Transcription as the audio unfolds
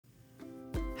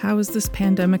How is this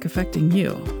pandemic affecting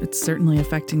you? It's certainly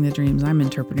affecting the dreams I'm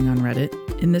interpreting on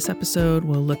Reddit. In this episode,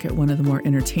 we'll look at one of the more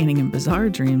entertaining and bizarre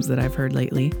dreams that I've heard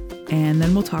lately, and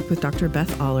then we'll talk with Dr.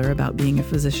 Beth Aller about being a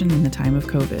physician in the time of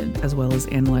COVID, as well as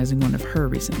analyzing one of her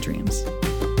recent dreams.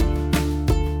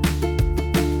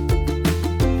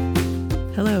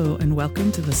 Hello, and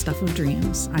welcome to The Stuff of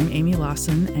Dreams. I'm Amy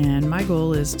Lawson, and my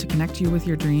goal is to connect you with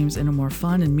your dreams in a more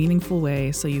fun and meaningful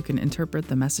way so you can interpret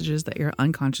the messages that your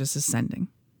unconscious is sending.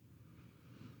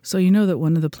 So you know that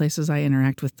one of the places I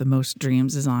interact with the most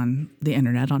dreams is on the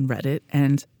internet, on Reddit,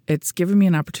 and it's given me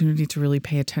an opportunity to really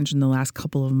pay attention the last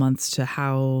couple of months to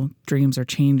how dreams are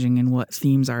changing and what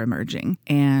themes are emerging.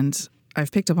 And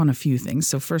I've picked up on a few things.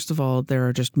 So first of all, there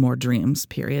are just more dreams,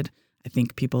 period. I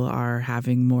think people are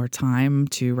having more time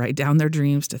to write down their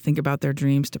dreams, to think about their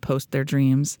dreams, to post their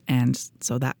dreams. And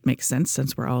so that makes sense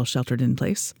since we're all sheltered in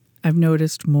place. I've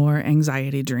noticed more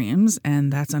anxiety dreams,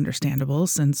 and that's understandable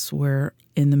since we're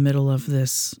in the middle of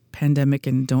this pandemic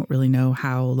and don't really know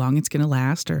how long it's going to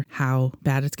last or how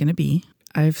bad it's going to be.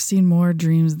 I've seen more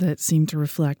dreams that seem to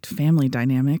reflect family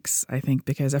dynamics, I think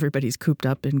because everybody's cooped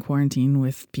up in quarantine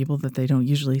with people that they don't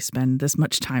usually spend this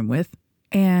much time with.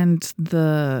 And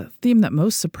the theme that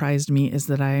most surprised me is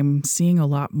that I'm seeing a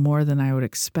lot more than I would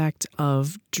expect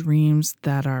of dreams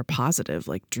that are positive,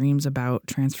 like dreams about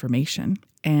transformation.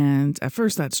 And at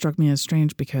first that struck me as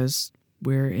strange because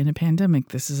we're in a pandemic.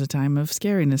 This is a time of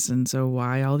scariness, and so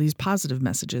why all these positive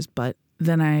messages? But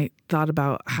then I thought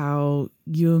about how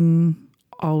Jung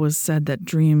always said that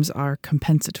dreams are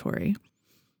compensatory.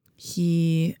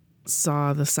 He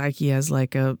saw the psyche as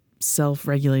like a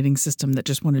self-regulating system that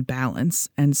just wanted balance.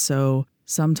 And so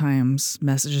sometimes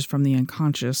messages from the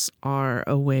unconscious are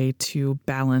a way to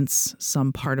balance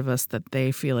some part of us that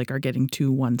they feel like are getting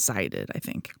too one-sided, I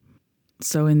think.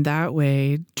 So in that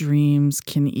way, dreams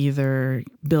can either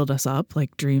build us up,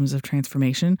 like dreams of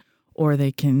transformation, or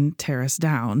they can tear us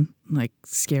down, like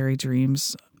scary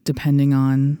dreams, depending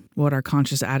on what our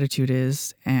conscious attitude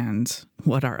is and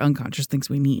what our unconscious thinks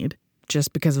we need.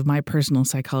 Just because of my personal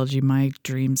psychology, my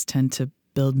dreams tend to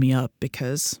build me up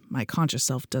because my conscious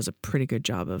self does a pretty good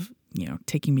job of,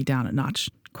 taking me down a notch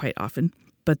quite often.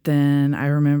 But then I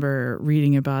remember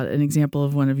reading about an example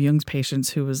of one of Jung's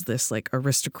patients who was this like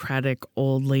aristocratic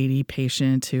old lady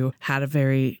patient who had a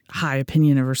very high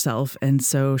opinion of herself. And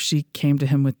so she came to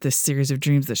him with this series of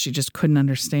dreams that she just couldn't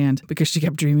understand because she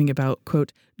kept dreaming about,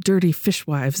 quote, dirty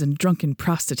fishwives and drunken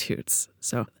prostitutes.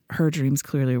 So her dreams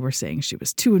clearly were saying she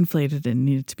was too inflated and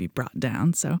needed to be brought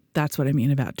down. So that's what I mean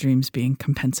about dreams being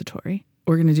compensatory.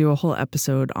 We're going to do a whole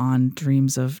episode on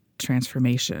dreams of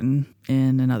transformation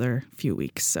in another few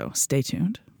weeks, so stay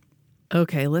tuned.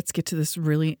 Okay, let's get to this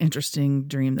really interesting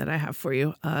dream that I have for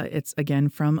you. It's, again,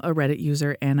 from a Reddit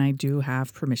user, and I do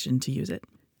have permission to use it.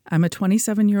 I'm a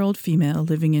 27-year-old female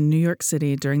living in New York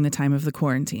City during the time of the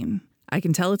quarantine. I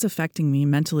can tell it's affecting me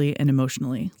mentally and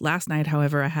emotionally. Last night,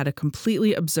 however, I had a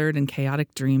completely absurd and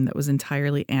chaotic dream that was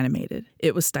entirely animated.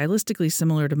 It was stylistically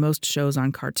similar to most shows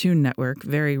on Cartoon Network,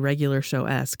 very regular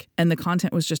show-esque, and the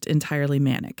content was just entirely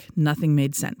manic. Nothing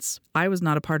made sense. I was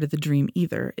not a part of the dream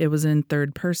either. It was in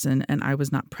third person, and I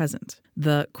was not present.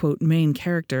 The, quote, main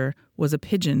character was a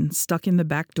pigeon stuck in the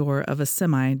back door of a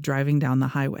semi driving down the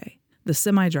highway. The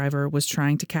semi-driver was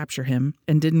trying to capture him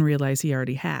and didn't realize he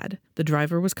already had. The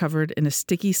driver was covered in a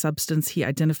sticky substance he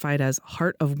identified as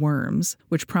heart of worms,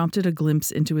 which prompted a glimpse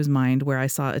into his mind where I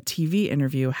saw a TV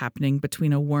interview happening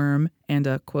between a worm and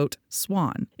a, quote,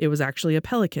 swan. It was actually a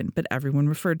pelican, but everyone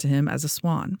referred to him as a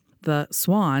swan. The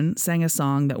swan sang a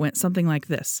song that went something like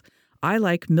this: I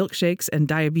like milkshakes and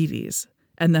diabetes.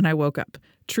 And then I woke up.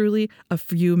 Truly a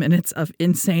few minutes of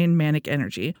insane manic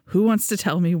energy. Who wants to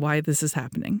tell me why this is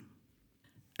happening?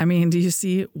 I mean, do you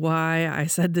see why I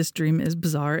said this dream is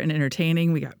bizarre and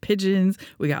entertaining? We got pigeons,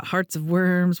 we got hearts of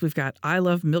worms, we've got I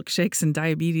love milkshakes and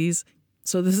diabetes.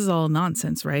 So this is all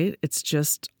nonsense, right? It's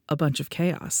just a bunch of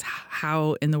chaos.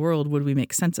 How in the world would we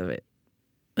make sense of it?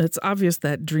 It's obvious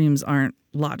that dreams aren't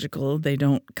logical. They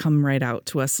don't come right out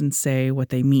to us and say what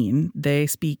they mean. They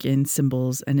speak in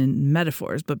symbols and in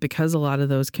metaphors, but because a lot of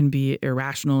those can be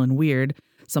irrational and weird,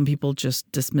 some people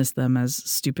just dismiss them as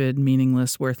stupid,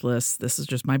 meaningless, worthless. This is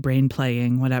just my brain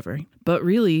playing, whatever. But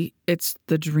really, it's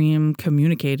the dream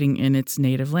communicating in its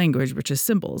native language, which is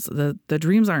symbols. The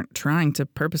dreams aren't trying to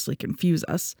purposely confuse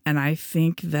us. And I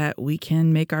think that we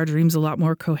can make our dreams a lot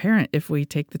more coherent if we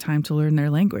take the time to learn their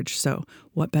language. So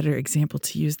what better example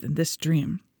to use than this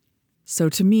dream? So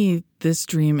to me, this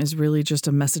dream is really just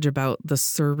a message about the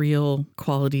surreal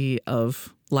quality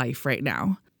of life right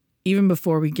now. Even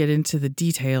before we get into the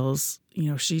details,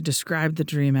 she described the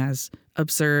dream as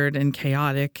absurd and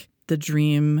chaotic. The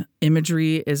dream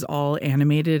imagery is all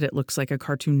animated. It looks like a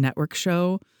Cartoon Network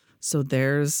show. So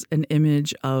there's an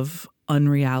image of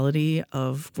unreality,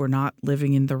 of we're not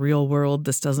living in the real world.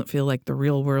 This doesn't feel like the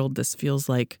real world. This feels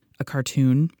like a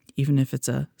cartoon, even if it's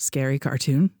a scary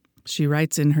cartoon. She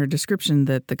writes in her description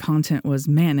that the content was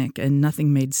manic and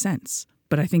nothing made sense.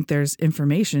 But I think there's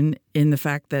information in the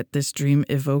fact that this dream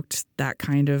evoked that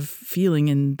kind of feeling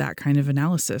and that kind of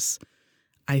analysis.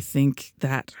 I think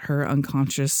that her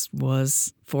unconscious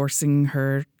was forcing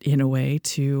her in a way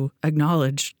to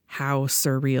acknowledge how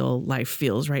surreal life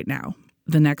feels right now.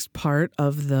 The next part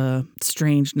of the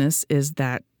strangeness is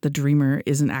that the dreamer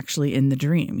isn't actually in the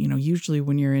dream. Usually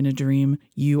when you're in a dream,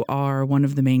 you are one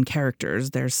of the main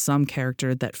characters. There's some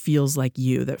character that feels like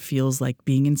you, that feels like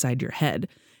being inside your head.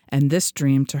 And this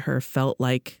dream to her felt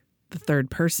like the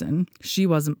third person. She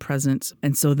wasn't present.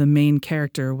 And so the main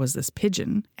character was this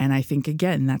pigeon. And I think,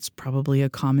 again, that's probably a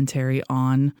commentary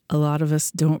on a lot of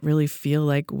us don't really feel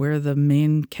like we're the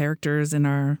main characters in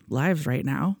our lives right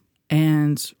now.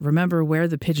 And remember where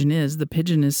the pigeon is. The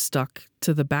pigeon is stuck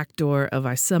to the back door of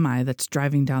a semi that's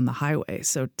driving down the highway.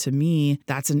 So to me,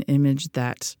 that's an image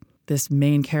that this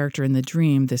main character in the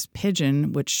dream, this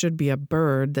pigeon, which should be a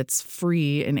bird that's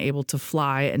free and able to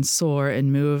fly and soar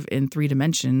and move in 3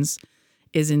 dimensions,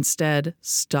 is instead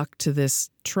stuck to this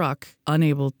truck,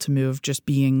 unable to move, just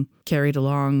being carried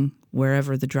along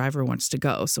wherever the driver wants to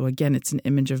go. So again, it's an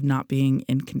image of not being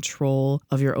in control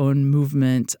of your own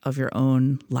movement, of your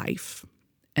own life.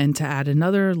 And to add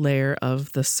another layer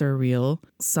of the surreal,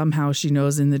 somehow she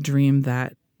knows in the dream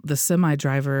that the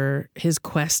semi-driver, his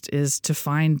quest is to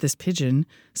find this pigeon.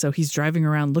 So he's driving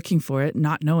around looking for it,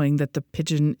 not knowing that the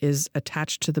pigeon is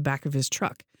attached to the back of his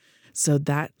truck. So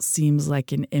that seems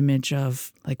like an image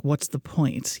of, like, what's the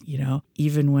point?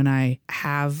 Even when I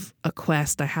have a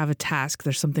quest, I have a task,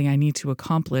 there's something I need to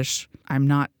accomplish, I'm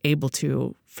not able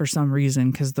to for some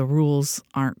reason because the rules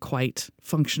aren't quite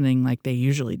functioning like they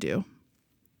usually do.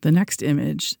 The next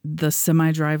image, the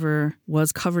semi-driver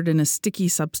was covered in a sticky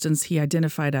substance he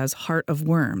identified as heart of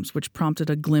worms, which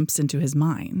prompted a glimpse into his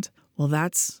mind. Well,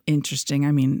 that's interesting.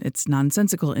 I mean, it's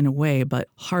nonsensical in a way, but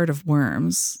heart of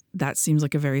worms, that seems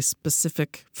like a very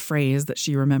specific phrase that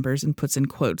she remembers and puts in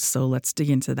quotes. So let's dig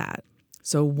into that.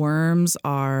 So worms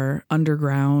are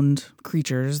underground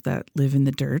creatures that live in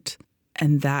the dirt,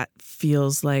 and that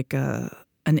feels like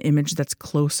an image that's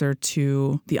closer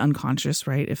to the unconscious,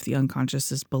 right? If the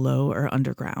unconscious is below or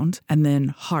underground. And then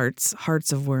hearts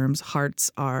of worms.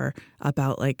 Hearts are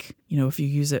about, like, if you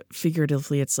use it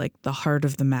figuratively, it's like the heart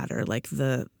of the matter, like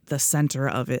the center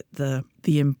of it, the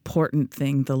important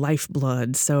thing, the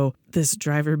lifeblood. So this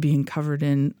driver being covered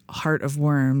in heart of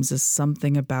worms is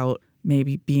something about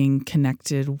maybe being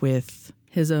connected with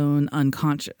his own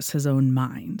unconscious, his own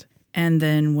mind. And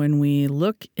then when we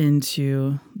look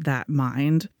into that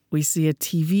mind, we see a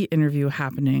TV interview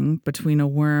happening between a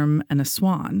worm and a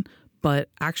swan. But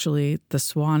actually, the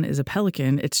swan is a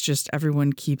pelican. It's just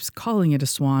everyone keeps calling it a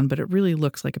swan, but it really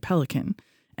looks like a pelican.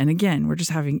 And again, we're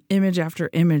just having image after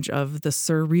image of the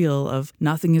surreal of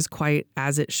nothing is quite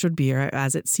as it should be or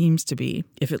as it seems to be.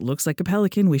 If it looks like a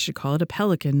pelican, we should call it a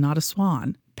pelican, not a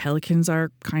swan. Pelicans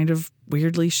are kind of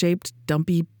weirdly shaped,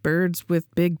 dumpy birds with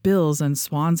big bills, and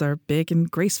swans are big and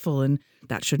graceful, and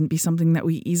that shouldn't be something that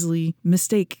we easily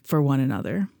mistake for one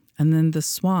another. And then the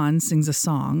swan sings a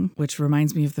song, which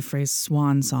reminds me of the phrase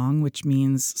swan song, which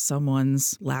means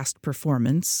someone's last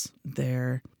performance,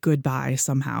 their goodbye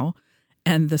somehow.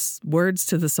 And the words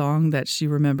to the song that she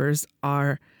remembers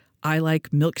are, "I like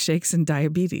milkshakes and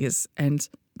diabetes." And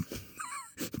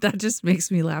that just makes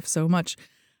me laugh so much.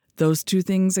 Those two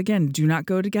things, again, do not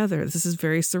go together. This is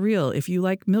very surreal. If you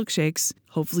like milkshakes,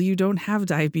 hopefully you don't have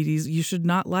diabetes. You should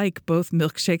not like both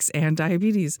milkshakes and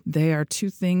diabetes. They are two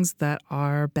things that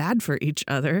are bad for each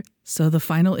other. So the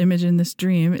final image in this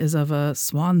dream is of a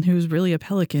swan who's really a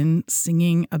pelican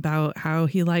singing about how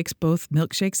he likes both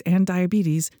milkshakes and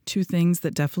diabetes, two things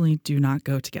that definitely do not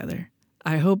go together.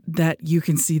 I hope that you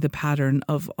can see the pattern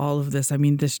of all of this. I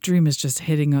mean, this dream is just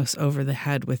hitting us over the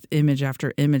head with image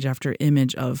after image after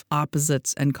image of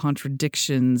opposites and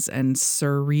contradictions and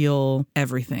surreal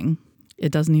everything.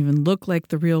 It doesn't even look like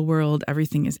the real world.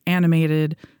 Everything is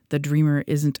animated. The dreamer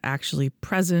isn't actually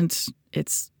present.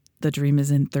 The dream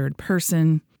is in third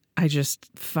person. I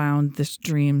just found this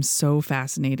dream so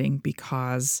fascinating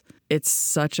because it's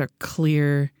such a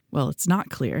clear, well, it's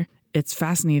not clear. It's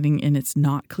fascinating in its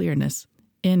not clearness,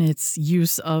 in its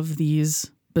use of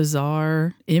these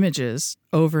bizarre images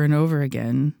over and over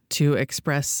again to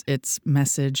express its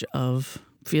message of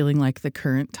feeling like the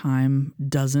current time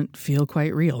doesn't feel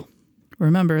quite real.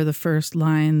 Remember, the first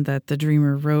line that the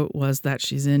dreamer wrote was that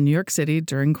she's in New York City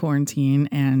during quarantine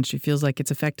and she feels like it's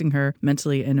affecting her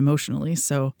mentally and emotionally.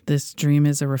 So this dream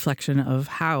is a reflection of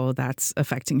how that's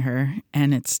affecting her,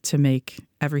 and it's to make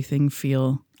everything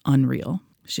feel unreal.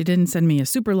 She didn't send me a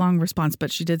super long response,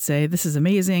 but she did say, "This is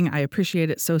amazing. I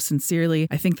appreciate it so sincerely.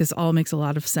 I think this all makes a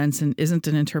lot of sense and isn't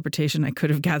an interpretation I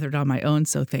could have gathered on my own,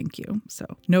 so thank you." So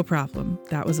no problem.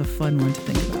 That was a fun one to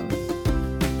think about.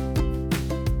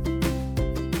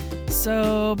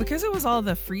 So because it was all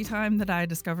the free time that I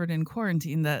discovered in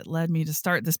quarantine that led me to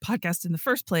start this podcast in the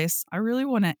first place, I really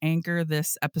want to anchor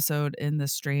this episode in the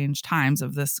strange times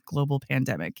of this global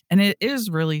pandemic. And it is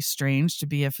really strange to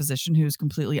be a physician who's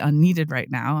completely unneeded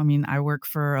right now. I mean, I work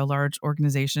for a large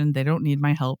organization. They don't need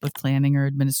my help with planning or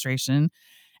administration.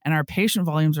 And our patient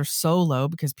volumes are so low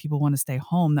because people want to stay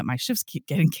home that my shifts keep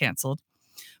getting canceled.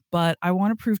 But I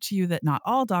want to prove to you that not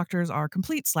all doctors are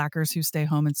complete slackers who stay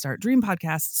home and start dream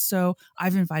podcasts. So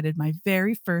I've invited my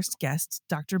very first guest,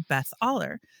 Dr. Beth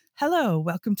Aller. Hello,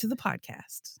 welcome to the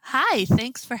podcast. Hi,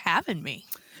 thanks for having me.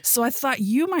 So I thought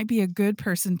you might be a good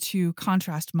person to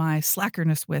contrast my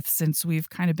slackerness with, since we've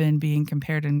kind of been being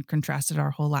compared and contrasted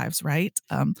our whole lives, right?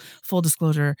 Full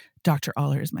disclosure, Dr.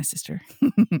 Aller is my sister.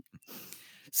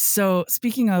 So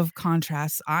speaking of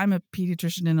contrasts, I'm a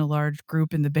pediatrician in a large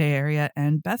group in the Bay Area,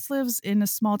 and Beth lives in a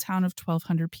small town of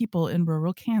 1,200 people in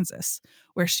rural Kansas,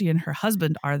 where she and her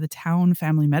husband are the town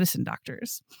family medicine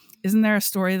doctors. Isn't there a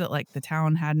story that like the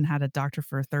town hadn't had a doctor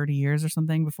for 30 years or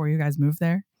something before you guys moved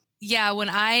there? Yeah, when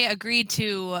I agreed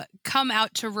to come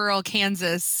out to rural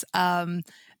Kansas,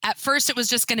 at first it was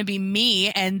just going to be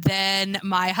me, and then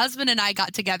my husband and I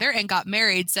got together and got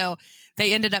married. So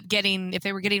they ended up getting, if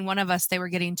they were getting one of us, they were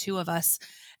getting two of us.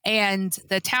 And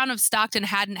the town of Stockton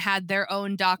hadn't had their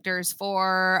own doctors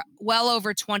for well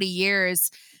over 20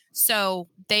 years. So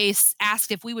they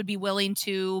asked if we would be willing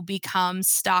to become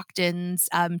Stockton's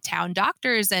town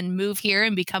doctors and move here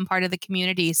and become part of the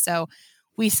community. So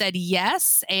we said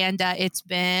yes, and it's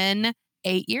been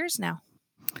 8 years now.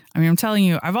 I mean, I'm telling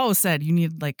you, I've always said you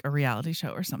need like a reality show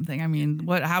or something. I mean,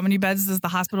 how many beds does the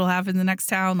hospital have in the next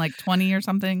town? Like 20 or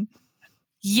something?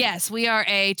 Yes, we are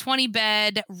a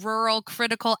 20-bed rural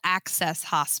critical access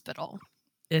hospital.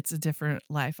 It's a different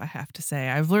life, I have to say.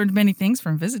 I've learned many things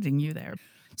from visiting you there.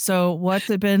 So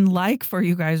what's it been like for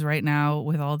you guys right now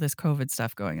with all this COVID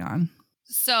stuff going on?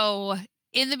 So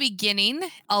in the beginning,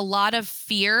 a lot of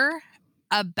fear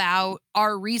about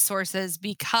our resources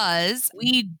because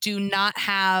we don't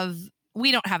have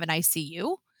an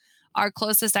ICU. Our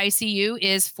closest ICU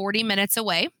is 40 minutes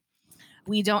away.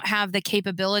 We don't have the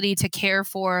capability to care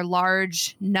for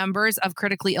large numbers of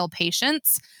critically ill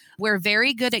patients. We're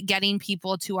very good at getting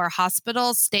people to our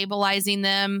hospitals, stabilizing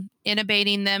them,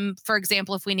 intubating them. For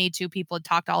example, if we need to, people had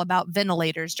talked all about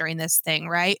ventilators during this thing,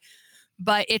 right?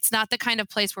 But it's not the kind of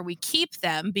place where we keep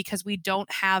them because we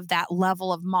don't have that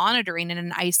level of monitoring in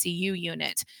an ICU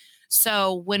unit.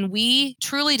 So when we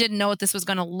truly didn't know what this was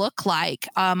going to look like,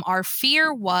 our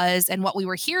fear was, and what we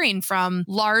were hearing from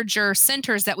larger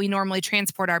centers that we normally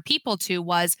transport our people to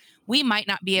was, we might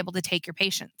not be able to take your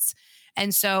patients.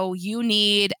 And so you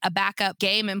need a backup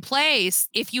game in place.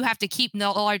 If you have to keep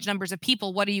large numbers of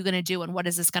people, what are you going to do? And what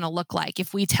is this going to look like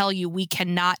if we tell you we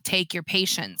cannot take your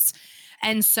patients?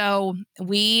 And so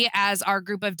we, as our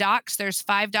group of docs, there's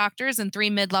 5 doctors and 3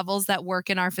 mid-levels that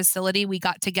work in our facility. We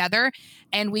got together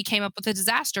and we came up with a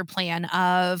disaster plan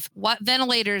of what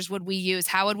ventilators would we use?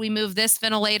 How would we move this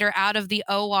ventilator out of the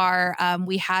OR?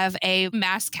 We have a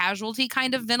mass casualty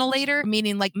kind of ventilator,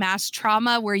 meaning like mass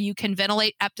trauma, where you can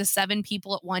ventilate up to 7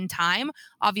 people at one time.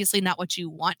 Obviously not what you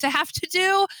want to have to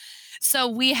do. So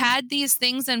we had these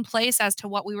things in place as to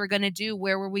what we were going to do.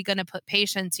 Where were we going to put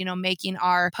patients, making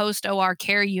our post-OR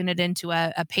care unit into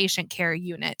a patient care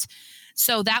unit.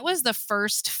 So that was the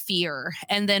first fear.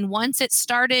 And then once it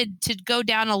started to go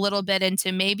down a little bit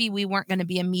into maybe we weren't going to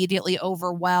be immediately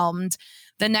overwhelmed,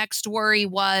 the next worry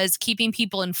was keeping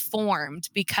people informed,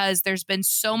 because there's been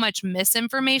so much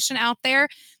misinformation out there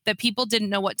that people didn't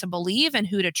know what to believe and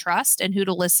who to trust and who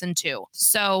to listen to.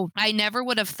 So I never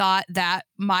would have thought that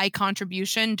my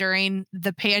contribution during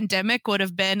the pandemic would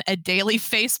have been a daily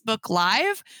Facebook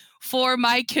Live for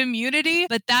my community,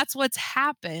 but that's what's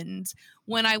happened.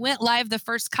 When I went live the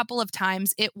first couple of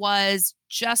times, it was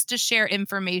just to share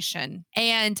information,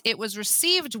 and it was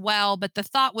received well, but the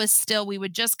thought was still we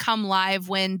would just come live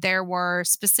when there were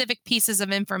specific pieces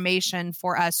of information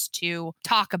for us to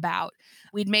talk about.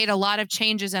 We'd made a lot of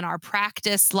changes in our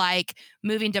practice, like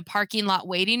moving to parking lot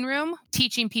waiting room,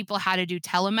 teaching people how to do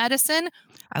telemedicine.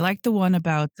 I like the one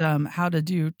about how to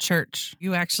do church.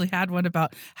 You actually had one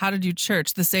about how to do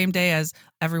church the same day as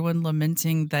everyone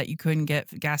lamenting that you couldn't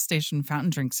get gas station fountain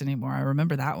drinks anymore. I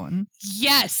remember that one.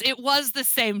 Yes, it was the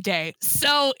same day.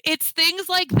 So it's things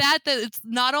like that it's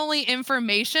not only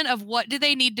information of what do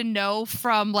they need to know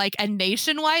from like a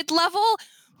nationwide level,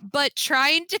 but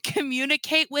trying to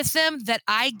communicate with them that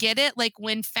I get it. Like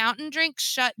when fountain drinks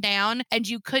shut down and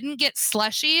you couldn't get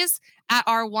slushies at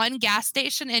our one gas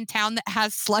station in town that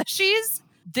has slushies,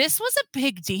 this was a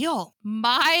big deal.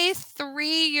 My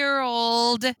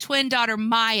 3-year-old twin daughter,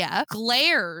 Maya,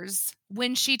 glares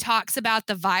when she talks about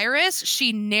the virus.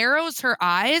 She narrows her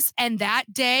eyes. And that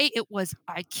day it was,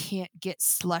 I can't get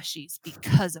slushies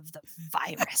because of the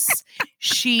virus.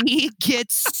 She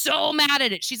gets so mad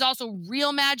at it. She's also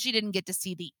real mad she didn't get to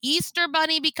see the Easter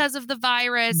Bunny because of the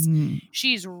virus.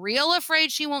 She's real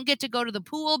afraid she won't get to go to the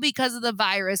pool because of the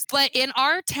virus. But in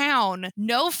our town,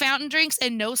 no fountain drinks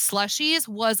and no slushies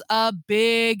was a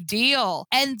big deal.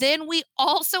 And then we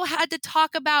also had to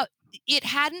talk about it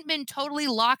hadn't been totally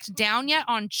locked down yet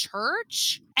on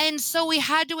church. And so we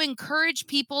had to encourage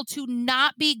people to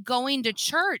not be going to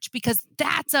church because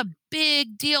that's a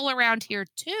big deal around here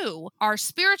too. Our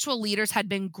spiritual leaders had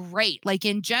been great. Like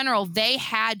in general, they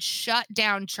had shut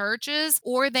down churches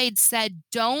or they'd said,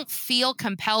 don't feel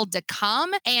compelled to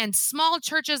come. And small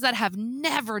churches that have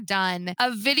never done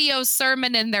a video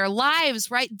sermon in their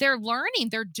lives, right? They're learning,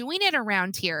 they're doing it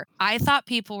around here. I thought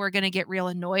people were going to get real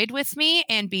annoyed with me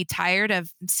and be tired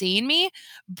of seeing me,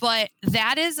 but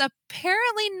that is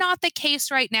apparently not the case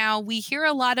right now. We hear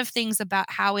a lot of things about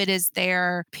how it is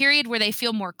their period where they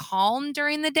feel more calm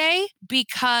during the day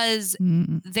because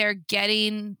they're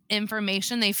getting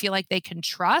information they feel like they can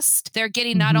trust. They're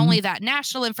getting not only that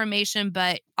national information,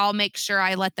 but I'll make sure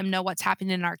I let them know what's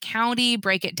happening in our county,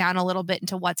 break it down a little bit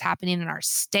into what's happening in our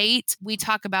state. We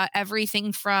talk about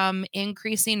everything from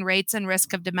increasing rates and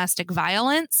risk of domestic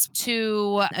violence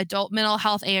to adult mental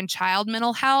health and child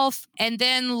mental health. And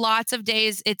then lots of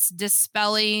days it's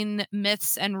dispelling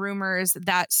myths and rumors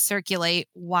that circulate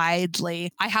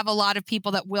widely. I have a lot of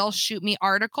people that will shoot me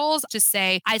articles to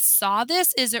say, I saw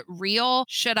this. Is it real?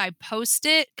 Should I post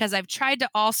it? Because I've tried to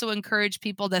also encourage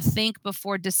people to think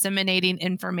before disseminating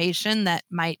information that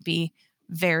might be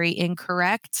very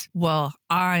incorrect. Well,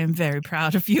 I am very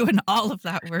proud of you and all of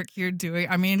that work you're doing.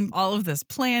 I mean, all of this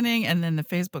planning and then the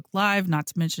Facebook Live, not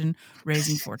to mention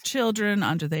raising 4 children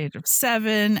under the age of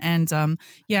 7. And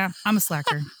yeah, I'm a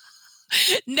slacker.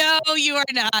 No, you are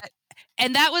not.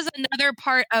 And that was another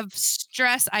part of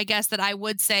stress, I guess, that I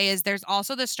would say is there's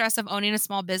also the stress of owning a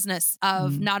small business,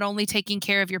 of not only taking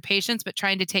care of your patients, but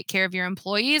trying to take care of your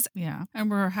employees. Yeah. And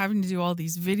we're having to do all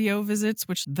these video visits,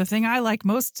 which the thing I like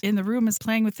most in the room is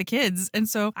playing with the kids. And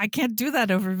so I can't do that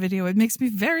over video. It makes me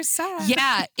very sad.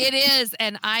 Yeah, it is.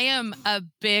 And I am a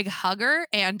big hugger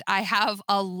and I have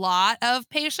a lot of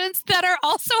patients that are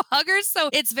also huggers.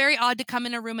 So it's very odd to come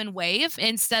in a room and wave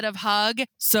instead of hug.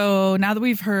 So now that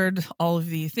we've heard all of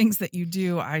the things that you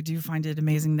do, I do find it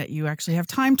amazing that you actually have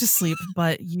time to sleep,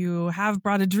 but you have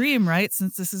brought a dream, right?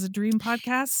 Since this is a dream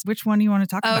podcast, which one do you want to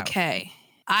talk about? Okay.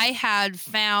 I had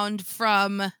found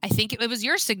from, I think it was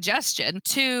your suggestion,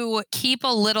 to keep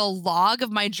a little log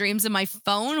of my dreams in my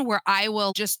phone where I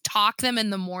will just talk them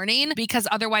in the morning because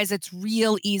otherwise it's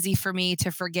real easy for me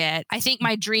to forget. I think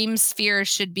my dream sphere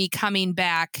should be coming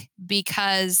back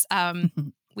because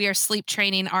we are sleep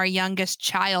training our youngest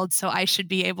child, so I should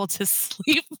be able to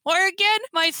sleep more again.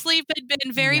 My sleep had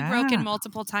been very broken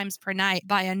multiple times per night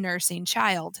by a nursing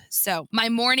child. So my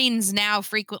mornings now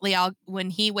frequently, when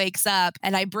he wakes up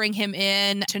and I bring him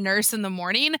in to nurse in the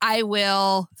morning, I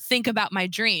will think about my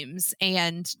dreams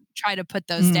and try to put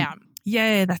those down.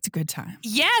 Yay, that's a good time.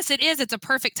 Yes, it is. It's a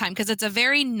perfect time because it's a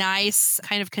very nice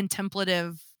kind of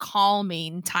contemplative,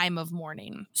 calming time of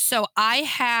morning. So I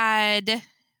had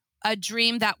a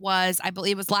dream that was, I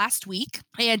believe it was last week.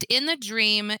 And in the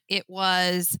dream, it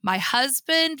was my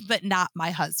husband, but not my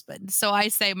husband. So I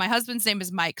say my husband's name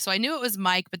is Mike. So I knew it was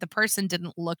Mike, but the person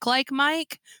didn't look like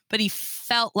Mike, but he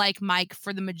felt like Mike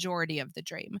for the majority of the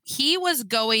dream. He was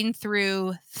going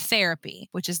through therapy,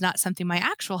 which is not something my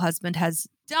actual husband has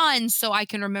done. So I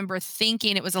can remember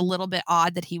thinking it was a little bit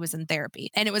odd that he was in therapy.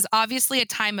 And it was obviously a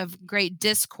time of great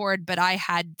discord, but I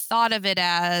had thought of it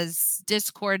as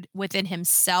discord within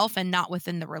himself and not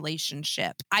within the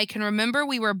relationship. I can remember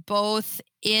we were both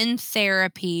in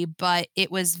therapy, but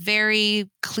it was very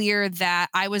clear that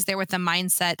I was there with the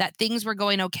mindset that things were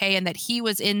going okay and that he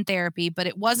was in therapy, but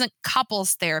it wasn't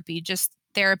couples therapy, just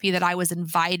therapy that I was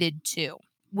invited to.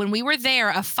 when we were there,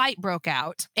 a fight broke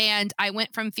out, and I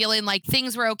went from feeling like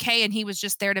things were okay and he was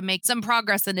just there to make some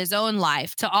progress in his own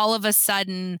life to all of a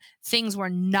sudden things were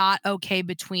not okay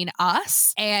between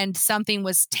us and something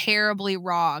was terribly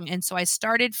wrong. And so I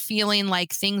started feeling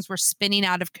like things were spinning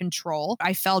out of control.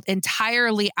 I felt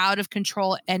entirely out of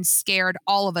control and scared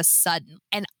all of a sudden.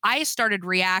 And I started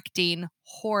reacting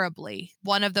horribly.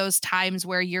 One of those times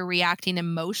where you're reacting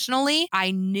emotionally.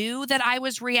 I knew that I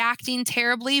was reacting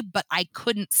terribly, but I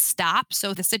couldn't stop.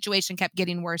 So the situation kept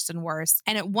getting worse and worse.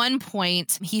 And at one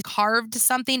point, he carved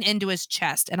something into his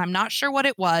chest, and I'm not sure what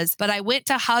it was, but I went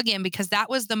to hug him because that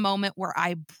was the moment where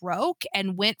I broke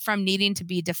and went from needing to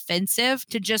be defensive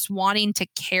to just wanting to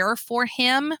care for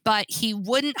him. But he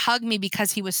wouldn't hug me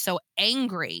because he was so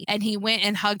angry, and he went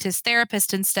and hugged his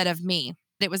therapist instead of me.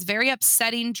 It was a very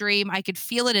upsetting dream. I could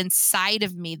feel it inside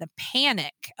of me, the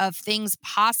panic of things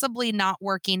possibly not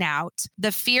working out,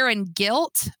 the fear and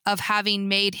guilt of having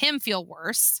made him feel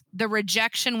worse, the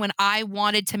rejection when I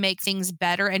wanted to make things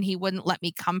better and he wouldn't let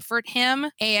me comfort him,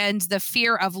 and the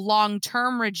fear of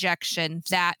long-term rejection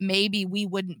that maybe we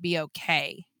wouldn't be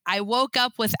okay. I woke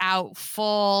up without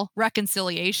full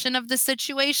reconciliation of the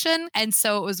situation. And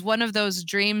so it was one of those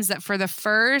dreams that for the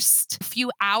first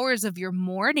few hours of your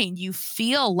morning, you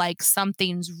feel like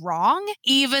something's wrong,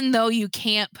 even though you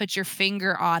can't put your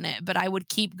finger on it. But I would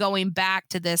keep going back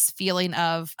to this feeling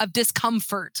of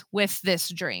discomfort with this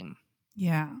dream.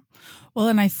 Yeah. Well,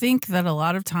 and I think that a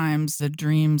lot of times the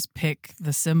dreams pick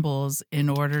the symbols in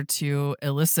order to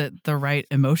elicit the right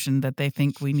emotion that they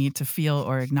think we need to feel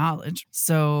or acknowledge.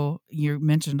 So you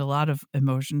mentioned a lot of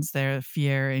emotions there,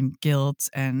 fear and guilt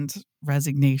and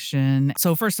resignation.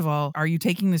 So first of all, are you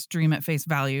taking this dream at face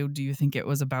value? Do you think it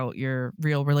was about your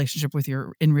real relationship with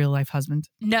your in real life husband?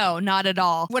 No, not at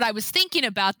all. When I was thinking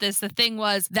about this, the thing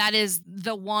was that is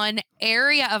the one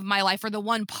area of my life or the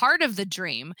one part of the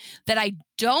dream that I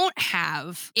don't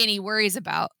have any worries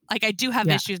about. Like I do have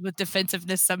issues with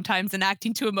defensiveness sometimes and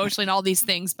acting too emotionally and all these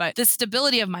things, but the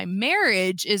stability of my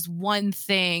marriage is one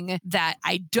thing that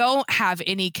I don't have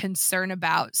any concern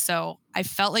about. So I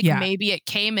felt like maybe it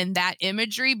came in that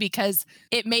imagery because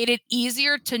it made it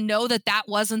easier to know that that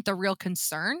wasn't the real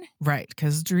concern. Right,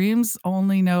 because dreams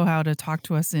only know how to talk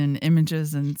to us in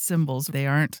images and symbols. They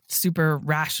aren't super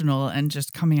rational and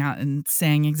just coming out and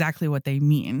saying exactly what they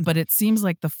mean. But it seems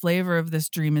like the flavor of this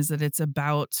dream is that it's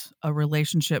about a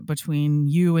relationship between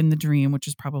you and the dream, which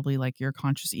is probably like your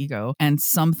conscious ego, and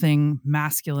something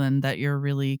masculine that you're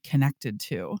really connected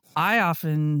to. I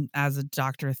often, as a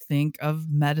doctor, think of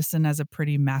medicine as a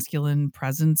pretty masculine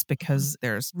presence because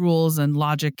there's rules and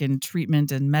logic and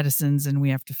treatment and medicines, and we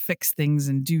have to fix things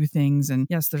and do things. And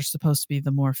yes, there's supposed to be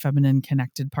the more feminine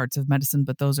connected parts of medicine,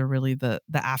 but those are really the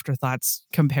afterthoughts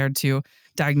compared to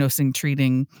diagnosing,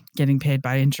 treating, getting paid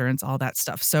by insurance, all that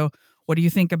stuff. So what do you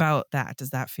think about that? Does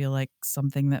that feel like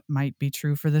something that might be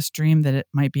true for this dream, that it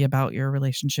might be about your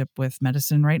relationship with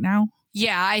medicine right now?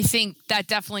 Yeah, I think that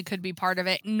definitely could be part of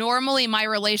it. Normally, my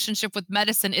relationship with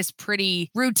medicine is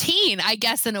pretty routine, I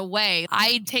guess, in a way.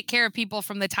 I take care of people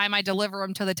from the time I deliver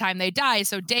them to the time they die.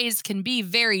 So days can be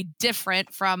very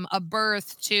different from a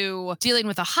birth to dealing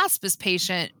with a hospice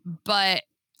patient, but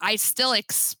I still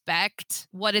expect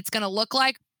what it's going to look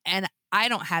like. And I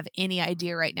don't have any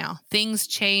idea right now. Things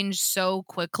change so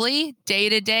quickly day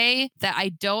to day that I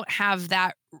don't have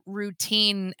that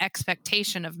routine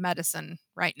expectation of medicine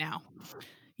right now.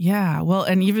 Yeah, well,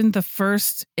 and even the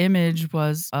first image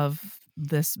was of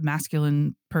this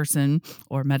masculine person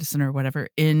or medicine or whatever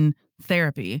in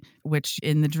therapy, which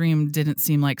in the dream didn't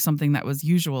seem like something that was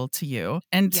usual to you.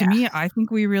 And to me, I think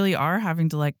we really are having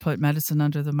to like put medicine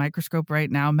under the microscope right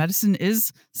now. Medicine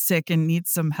is sick and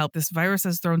needs some help. This virus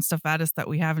has thrown stuff at us that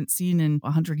we haven't seen in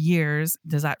 100 years.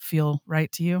 Does that feel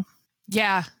right to you?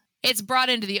 Yeah. It's brought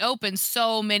into the open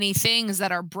so many things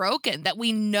that are broken that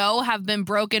we know have been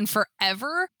broken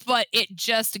forever, but it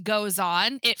just goes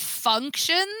on. It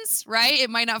functions, right?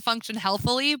 It might not function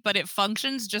healthily, but it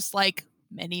functions just like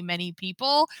many, many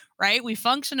people, right? We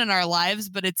function in our lives,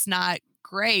 but it's not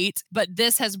great. But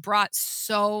this has brought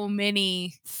so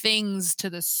many things to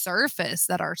the surface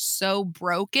that are so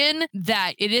broken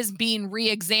that it is being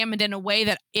re-examined in a way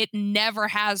that it never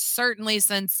has, certainly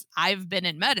since I've been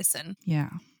in medicine.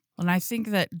 Yeah. And I think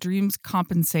that dreams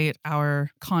compensate our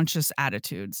conscious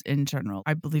attitudes in general.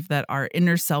 I believe that our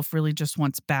inner self really just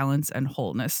wants balance and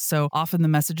wholeness. So often the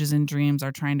messages in dreams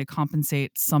are trying to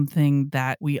compensate something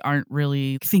that we aren't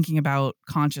really thinking about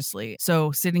consciously.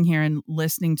 So sitting here and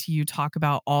listening to you talk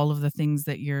about all of the things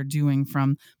that you're doing,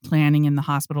 from planning in the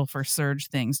hospital for surge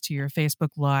things to your Facebook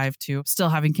Live to still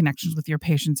having connections with your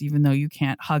patients, even though you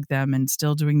can't hug them, and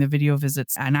still doing the video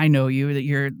visits. And I know you, that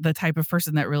you're the type of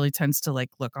person that really tends to like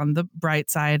look on the bright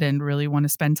side and really want to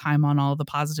spend time on all the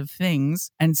positive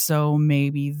things. And so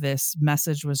maybe this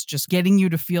message was just getting you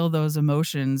to feel those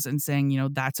emotions and saying,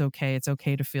 that's okay. It's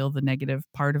okay to feel the negative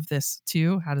part of this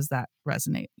too. How does that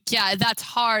resonate? Yeah, that's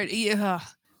hard. Yeah.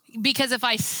 Because if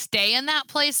I stay in that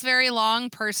place very long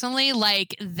personally,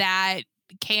 like that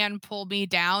can pull me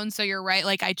down. So you're right.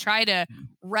 Like I try to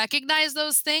recognize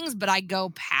those things, but I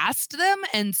go past them.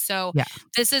 And so Yeah.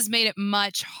 this has made it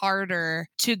much harder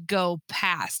to go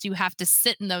past. You have to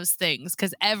sit in those things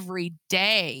because every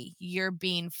day you're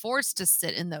being forced to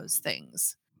sit in those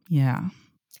things. Yeah.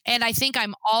 And I think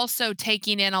I'm also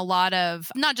taking in a lot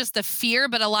of not just the fear,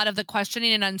 but a lot of the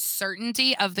questioning and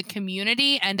uncertainty of the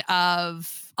community and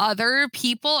of other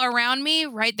people around me,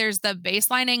 right? There's the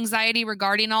baseline anxiety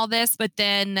regarding all this, but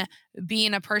then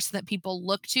being a person that people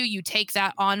look to, you take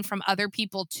that on from other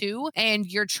people too. And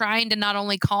you're trying to not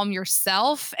only calm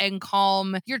yourself and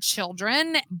calm your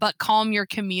children, but calm your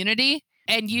community.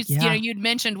 And you'd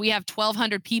mentioned we have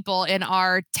 1,200 people in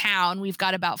our town. We've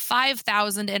got about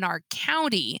 5,000 in our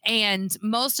county. And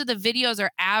most of the videos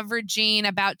are averaging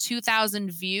about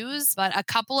 2,000 views, but a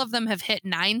couple of them have hit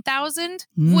 9,000,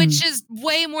 which is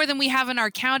way more than we have in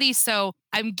our county. So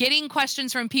I'm getting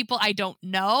questions from people I don't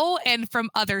know and from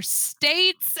other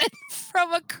states and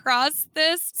from across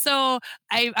this. So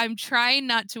I'm trying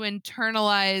not to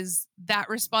internalize that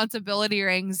responsibility or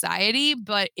anxiety,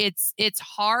 but it's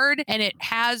hard, and it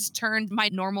has turned my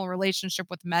normal relationship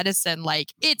with medicine,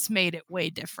 like it's made it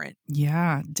way different.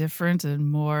 Yeah, different and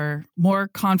more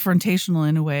confrontational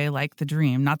in a way, like the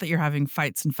dream. Not that you're having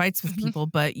fights with people,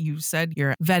 but you said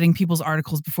you're vetting people's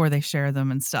articles before they share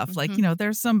them and stuff. Like,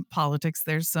 there's some politics,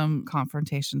 there's some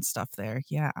confrontation stuff there.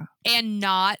 Yeah. And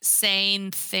not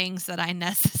saying things that I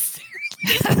necessarily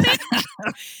think.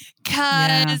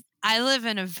 Because I live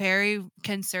in a very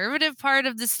conservative part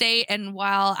of the state, and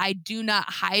while I do not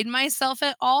hide myself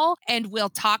at all and will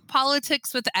talk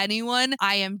politics with anyone,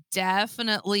 I am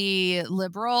definitely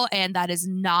liberal, and that is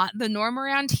not the norm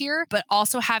around here. But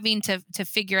also having to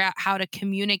figure out how to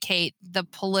communicate the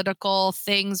political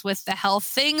things with the health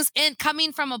things, and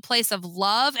coming from a place of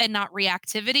love and not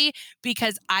reactivity,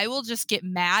 because I will just get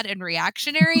mad and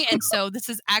reactionary. And so this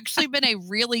has actually been a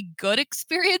really good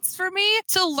experience for me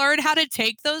to learn how to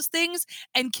take those things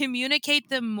and communicate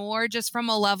them more just from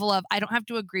a level of, I don't have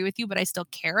to agree with you, but I still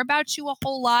care about you a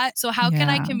whole lot. So how can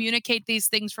I communicate these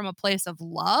things from a place of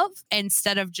love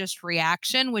instead of just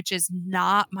reaction, which is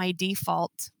not my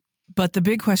default? But the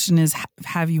big question is,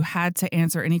 have you had to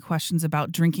answer any questions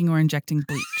about drinking or injecting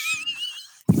bleach?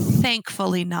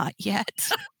 Thankfully not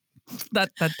yet.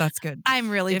 That's good. I'm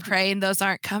really praying those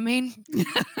aren't coming.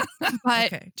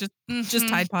 But okay, just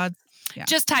Tide Pods. Yeah.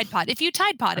 Just Tide Pod. If you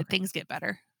Tide Pod it, things get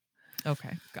better.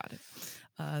 Okay, got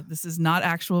it. This is not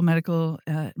actual medical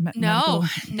nope.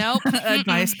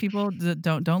 advice. People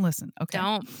don't listen. Okay.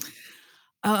 Don't.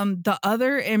 The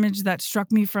other image that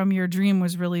struck me from your dream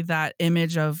was really that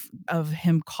image of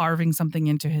him carving something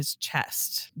into his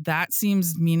chest. That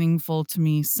seems meaningful to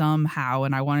me somehow,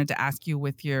 and I wanted to ask you,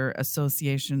 with your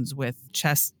associations with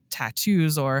chest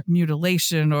tattoos or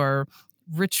mutilation or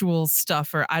ritual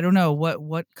stuff, or I don't know,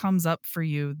 what comes up for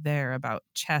you there about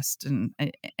chest and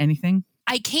anything?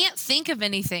 I can't think of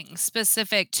anything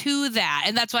specific to that.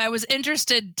 And that's why I was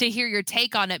interested to hear your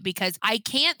take on it, because I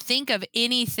can't think of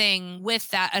anything with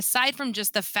that aside from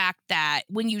just the fact that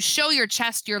when you show your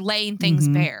chest, you're laying things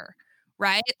bare,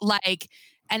 right? Like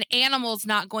an animal's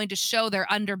not going to show their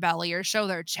underbelly or show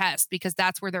their chest because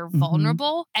that's where they're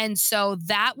vulnerable. And so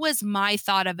that was my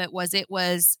thought of it, was it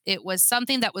was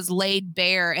something that was laid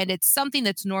bare, and it's something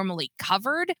that's normally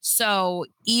covered. So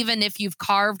even if you've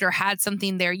carved or had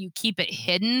something there, you keep it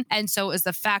hidden. And so it was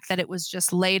the fact that it was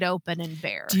just laid open and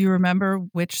bare. Do you remember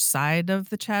which side of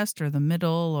the chest, or the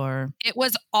middle, or? It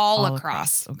was all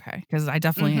across. Okay. Because I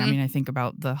definitely, I think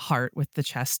about the heart with the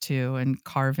chest too, and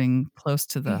carving close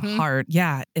to the heart.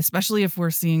 Yeah. Yeah, especially if we're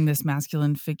seeing this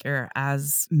masculine figure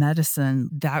as medicine,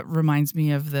 that reminds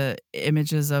me of the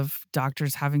images of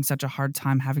doctors having such a hard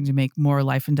time having to make more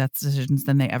life and death decisions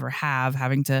than they ever have,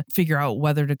 having to figure out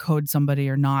whether to code somebody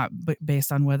or not, but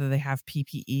based on whether they have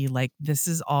PPE. Like this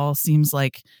is all seems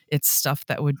like it's stuff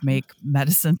that would make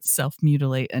medicine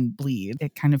self-mutilate and bleed.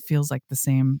 It kind of feels like the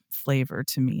same flavor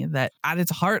to me, that at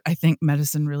its heart, I think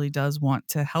medicine really does want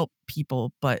to help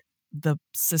people, but the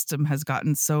system has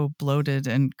gotten so bloated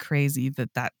and crazy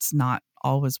that that's not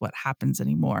always what happens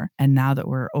anymore. And now that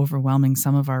we're overwhelming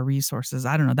some of our resources,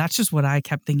 I don't know, that's just what I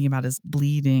kept thinking about, is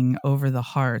bleeding over the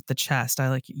heart, the chest. I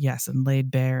like, yes, and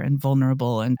laid bare and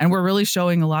vulnerable. And we're really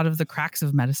showing a lot of the cracks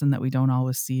of medicine that we don't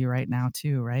always see right now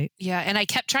too, right? Yeah. And I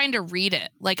kept trying to read it.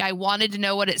 Like I wanted to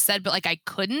know what it said, but I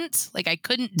couldn't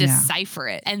decipher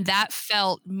it. And that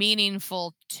felt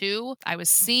meaningful too. I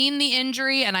was seeing the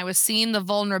injury and I was seeing the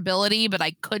vulnerability, but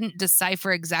I couldn't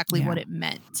decipher exactly what it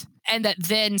meant. And that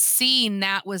then seeing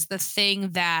that was the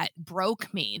thing that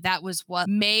broke me. That was what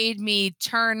made me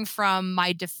turn from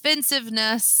my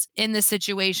defensiveness in the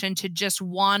situation to just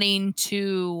wanting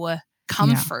to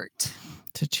comfort. Yeah.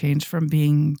 To change from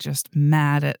being just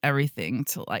mad at everything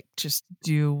to like just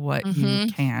do what you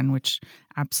can, which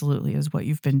absolutely is what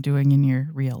you've been doing in your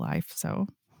real life. So,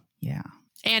 yeah.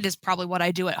 And is probably what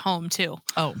I do at home too.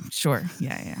 Oh, sure.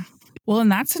 Yeah. Well,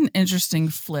 and that's an interesting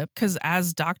flip, because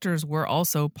as doctors, we're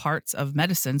also parts of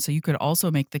medicine. So you could also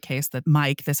make the case that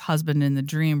Mike, this husband in the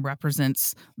dream,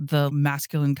 represents the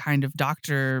masculine kind of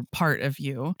doctor part of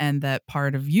you. And that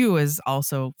part of you is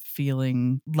also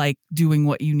feeling like doing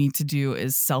what you need to do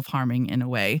is self-harming in a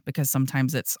way, because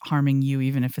sometimes it's harming you,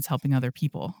 even if it's helping other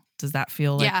people. Does that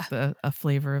feel like a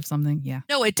flavor of something? Yeah.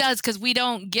 No, it does, because we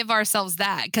don't give ourselves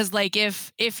that. Because like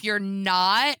if you're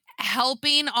not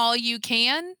helping all you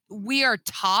can, we are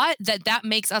taught that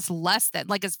makes us less than,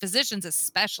 like as physicians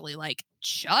especially, like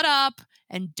shut up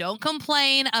and don't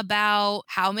complain about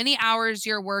how many hours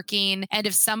you're working. And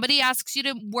if somebody asks you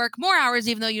to work more hours,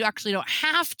 even though you actually don't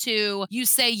have to, you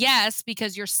say yes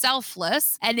because you're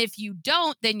selfless. And if you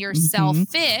don't, then you're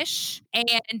selfish.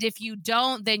 And if you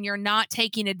don't, then you're not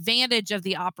taking advantage of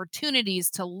the opportunities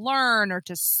to learn or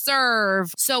to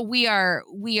serve. So we are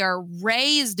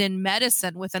raised in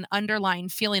medicine with an underlying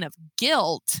feeling of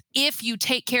guilt if you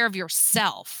take care of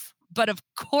yourself. But of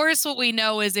course, what we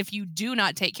know is if you do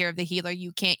not take care of the healer,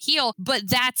 you can't heal. But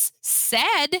that's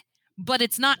said, but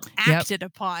it's not acted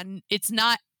upon. It's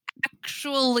not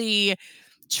actually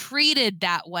treated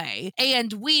that way.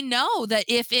 And we know that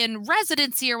if in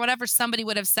residency or whatever, somebody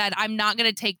would have said, I'm not going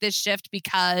to take this shift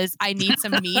because I need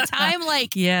some me time.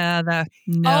 Like, no.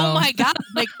 Oh my God.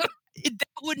 Like that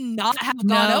would not have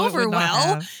gone over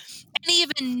well. And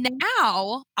even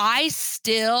now, I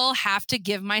still have to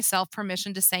give myself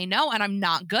permission to say no, and I'm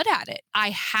not good at it. I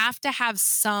have to have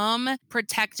some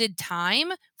protected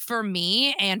time for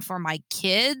me and for my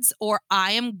kids, or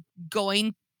I am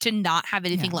going to not have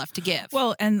anything left to give.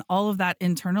 Well, and all of that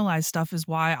internalized stuff is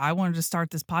why I wanted to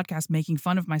start this podcast making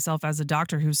fun of myself as a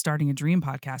doctor who's starting a dream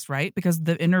podcast, right? Because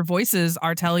the inner voices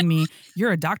are telling me,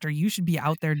 you're a doctor, you should be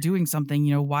out there doing something.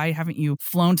 You know, why haven't you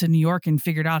flown to New York and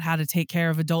figured out how to take care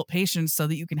of adult patients so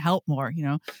that you can help more? You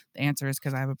know, the answer is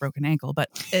because I have a broken ankle, but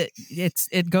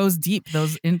it goes deep.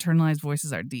 Those internalized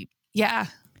voices are deep. Yeah.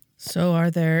 So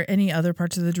are there any other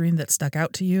parts of the dream that stuck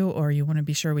out to you or you want to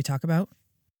be sure we talk about?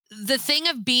 The thing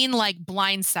of being like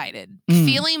blindsided,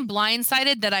 feeling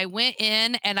blindsided, that I went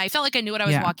in and I felt like I knew what I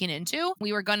was walking into.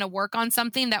 We were going to work on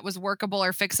something that was workable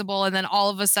or fixable. And then all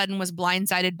of a sudden was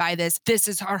blindsided by this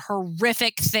is a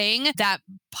horrific thing that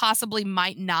possibly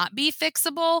might not be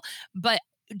fixable, but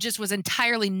just was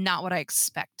entirely not what I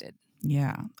expected.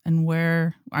 Yeah. And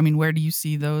where do you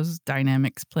see those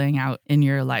dynamics playing out in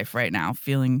your life right now?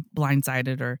 Feeling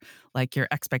blindsided or like your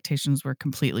expectations were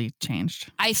completely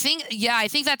changed? I think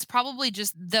that's probably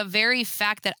just the very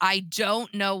fact that I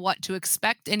don't know what to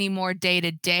expect anymore day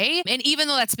to day. And even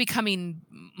though that's becoming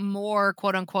more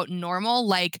quote unquote normal,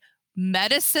 like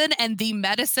medicine and the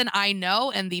medicine I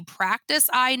know and the practice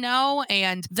I know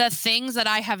and the things that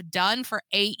I have done for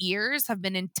 8 years have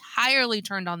been entirely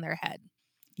turned on their head.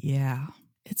 Yeah,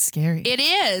 it's scary. It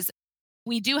is.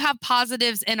 We do have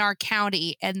positives in our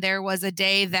county, and there was a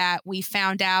day that we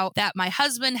found out that my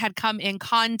husband had come in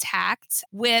contact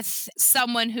with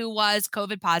someone who was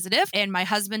COVID positive, and my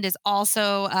husband is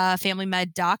also a family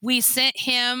med doc. We sent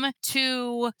him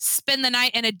to spend the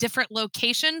night in a different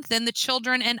location than the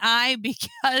children and I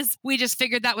because we just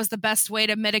figured that was the best way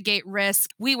to mitigate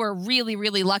risk. We were really,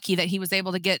 really lucky that he was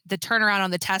able to get the turnaround on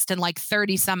the test in like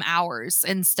 30 some hours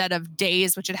instead of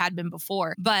days, which it had been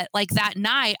before. But like that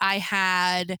night, I had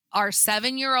had our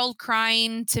 7-year-old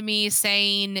crying to me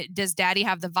saying, does daddy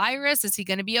have the virus? Is he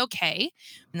going to be okay?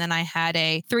 And then I had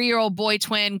a 3-year-old boy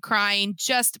twin crying.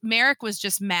 Merrick was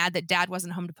just mad that dad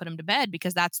wasn't home to put him to bed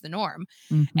because that's the norm.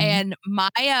 Mm-hmm. And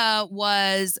Maya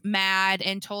was mad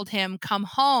and told him, come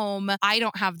home. I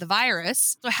don't have the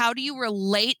virus. So how do you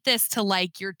relate this to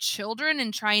like your children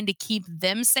and trying to keep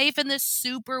them safe in this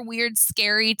super weird,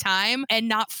 scary time and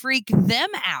not freak them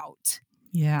out?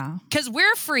 Yeah. Because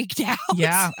we're freaked out.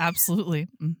 Yeah, absolutely.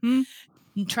 Mm-hmm.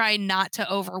 And try not to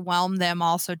overwhelm them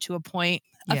also to a point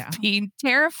of Yeah. being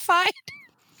terrified.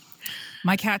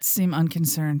 My cats seem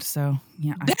unconcerned, so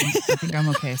yeah, I think I'm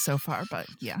okay so far, but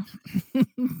yeah.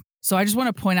 So I just want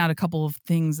to point out a couple of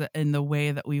things in the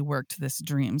way that we worked this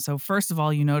dream. So first of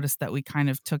all, you notice that we kind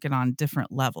of took it on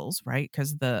different levels, right?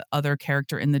 Because the other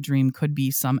character in the dream could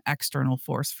be some external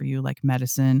force for you, like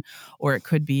medicine, or it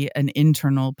could be an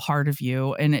internal part of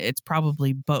you. And it's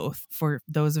probably both. For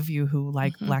those of you who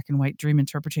like black and white dream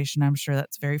interpretation, I'm sure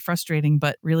that's very frustrating,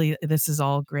 but really this is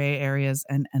all gray areas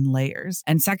and layers.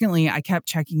 And secondly, I kept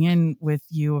checking in with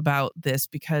you about this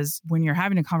because when you're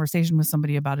having a conversation with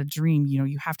somebody about a dream,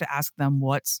 you have to ask them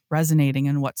what's resonating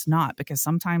and what's not, because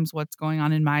sometimes what's going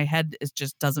on in my head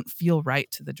just doesn't feel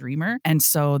right to the dreamer. And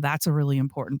so that's a really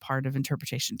important part of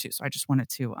interpretation too. So I just wanted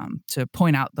to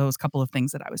point out those couple of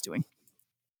things that I was doing.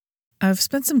 I've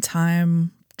spent some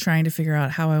time trying to figure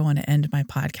out how I want to end my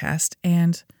podcast.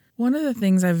 And one of the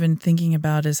things I've been thinking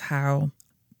about is how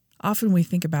often we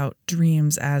think about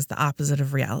dreams as the opposite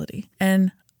of reality.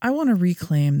 And I want to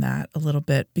reclaim that a little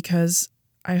bit because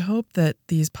I hope that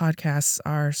these podcasts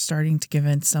are starting to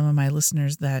convince some of my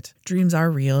listeners that dreams are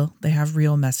real. They have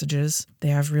real messages. They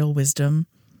have real wisdom.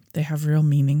 They have real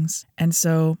meanings. And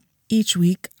so each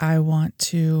week I want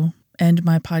to end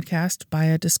my podcast by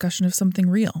a discussion of something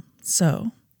real.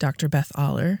 So, Dr. Beth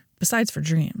Aller, besides for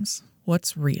dreams,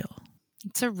 what's real?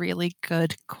 It's a really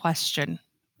good question.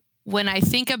 When I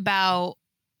think about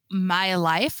my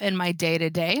life and my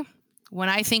day-to-day, when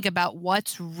I think about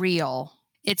what's real,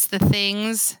 it's the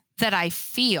things that I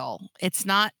feel. It's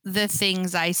not the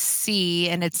things I see,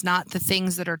 and it's not the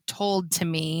things that are told to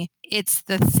me. It's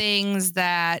the things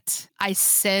that I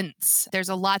sense. There's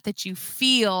a lot that you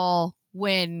feel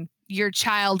when your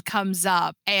child comes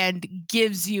up and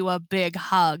gives you a big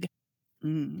hug.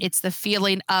 It's the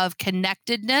feeling of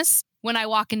connectedness when I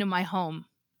walk into my home.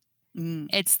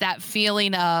 It's that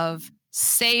feeling of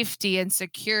safety and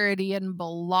security and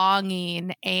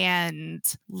belonging and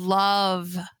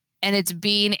love. And it's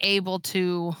being able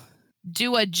to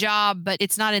do a job, but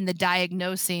it's not in the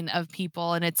diagnosing of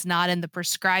people and it's not in the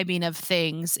prescribing of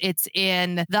things. It's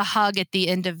in the hug at the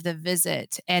end of the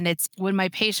visit. And it's when my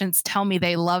patients tell me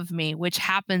they love me, which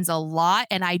happens a lot.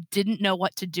 And I didn't know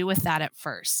what to do with that at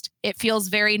first. It feels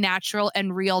very natural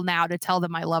and real now to tell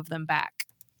them I love them back.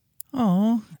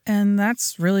 Oh, and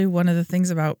that's really one of the things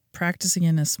about practicing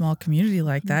in a small community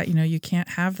like that. You can't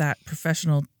have that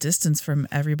professional distance from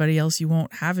everybody else. You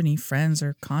won't have any friends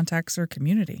or contacts or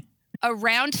community.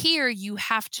 Around here, you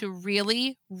have to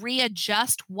really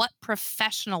readjust what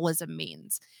professionalism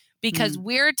means, because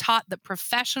we're taught that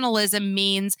professionalism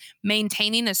means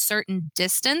maintaining a certain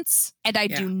distance. And I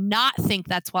do not think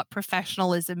that's what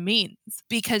professionalism means,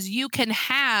 because you can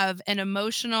have an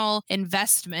emotional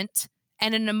investment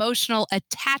and an emotional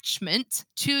attachment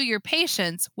to your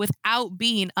patients without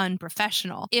being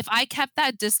unprofessional. If I kept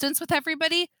that distance with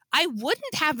everybody, I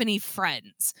wouldn't have any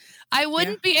friends. I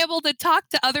wouldn't be able to talk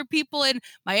to other people in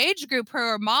my age group who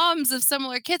are moms of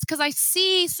similar kids, because I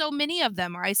see so many of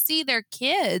them, or I see their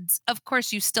kids. Of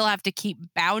course, you still have to keep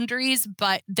boundaries,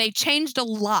 but they changed a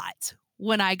lot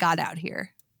when I got out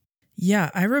here.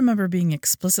 Yeah, I remember being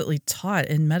explicitly taught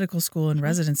in medical school and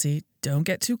residency, don't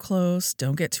get too close,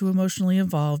 don't get too emotionally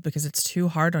involved because it's too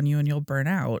hard on you and you'll burn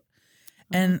out.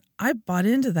 And I bought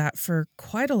into that for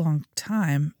quite a long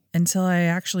time until I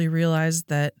actually realized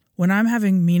that when I'm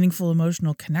having meaningful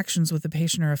emotional connections with a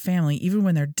patient or a family, even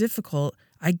when they're difficult,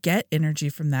 I get energy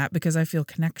from that because I feel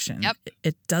connection. Yep.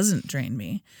 It doesn't drain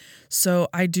me. So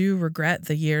I do regret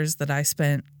the years that I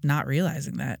spent not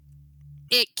realizing that.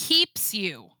 It keeps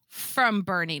you from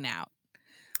burning out.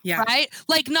 Yeah. Right?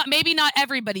 Like maybe not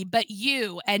everybody, but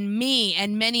you and me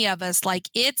and many of us, like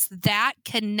it's that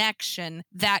connection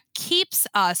that keeps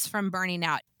us from burning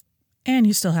out. And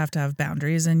you still have to have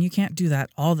boundaries, and you can't do that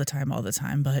all the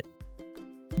time, but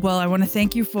Well, I want to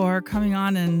thank you for coming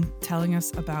on and telling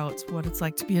us about what it's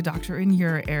like to be a doctor in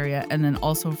your area, and then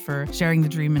also for sharing the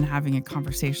dream and having a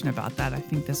conversation about that. I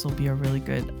think this will be a really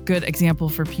good example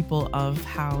for people of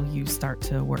how you start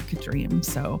to work a dream.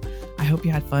 So I hope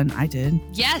you had fun. I did.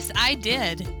 Yes, I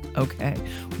did. Okay.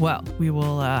 Well, we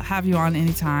will have you on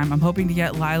anytime. I'm hoping to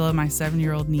get Lila, my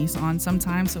 7-year-old niece, on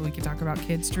sometime so we can talk about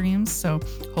kids' dreams. So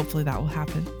hopefully that will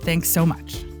happen. Thanks so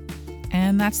much.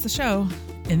 And that's the show.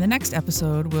 In the next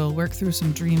episode, we'll work through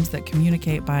some dreams that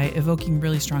communicate by evoking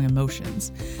really strong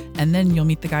emotions. And then you'll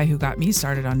meet the guy who got me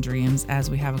started on dreams as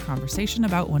we have a conversation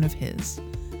about one of his.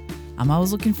 I'm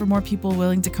always looking for more people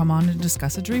willing to come on and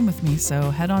discuss a dream with me, so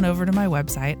head on over to my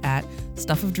website at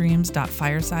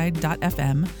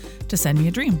stuffofdreams.fireside.fm to send me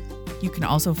a dream. You can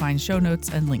also find show notes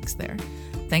and links there.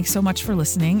 Thanks so much for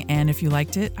listening, and if you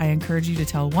liked it, I encourage you to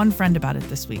tell one friend about it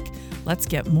this week. Let's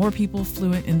get more people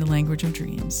fluent in the language of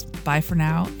dreams. Bye for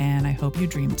now, and I hope you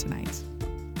dream tonight.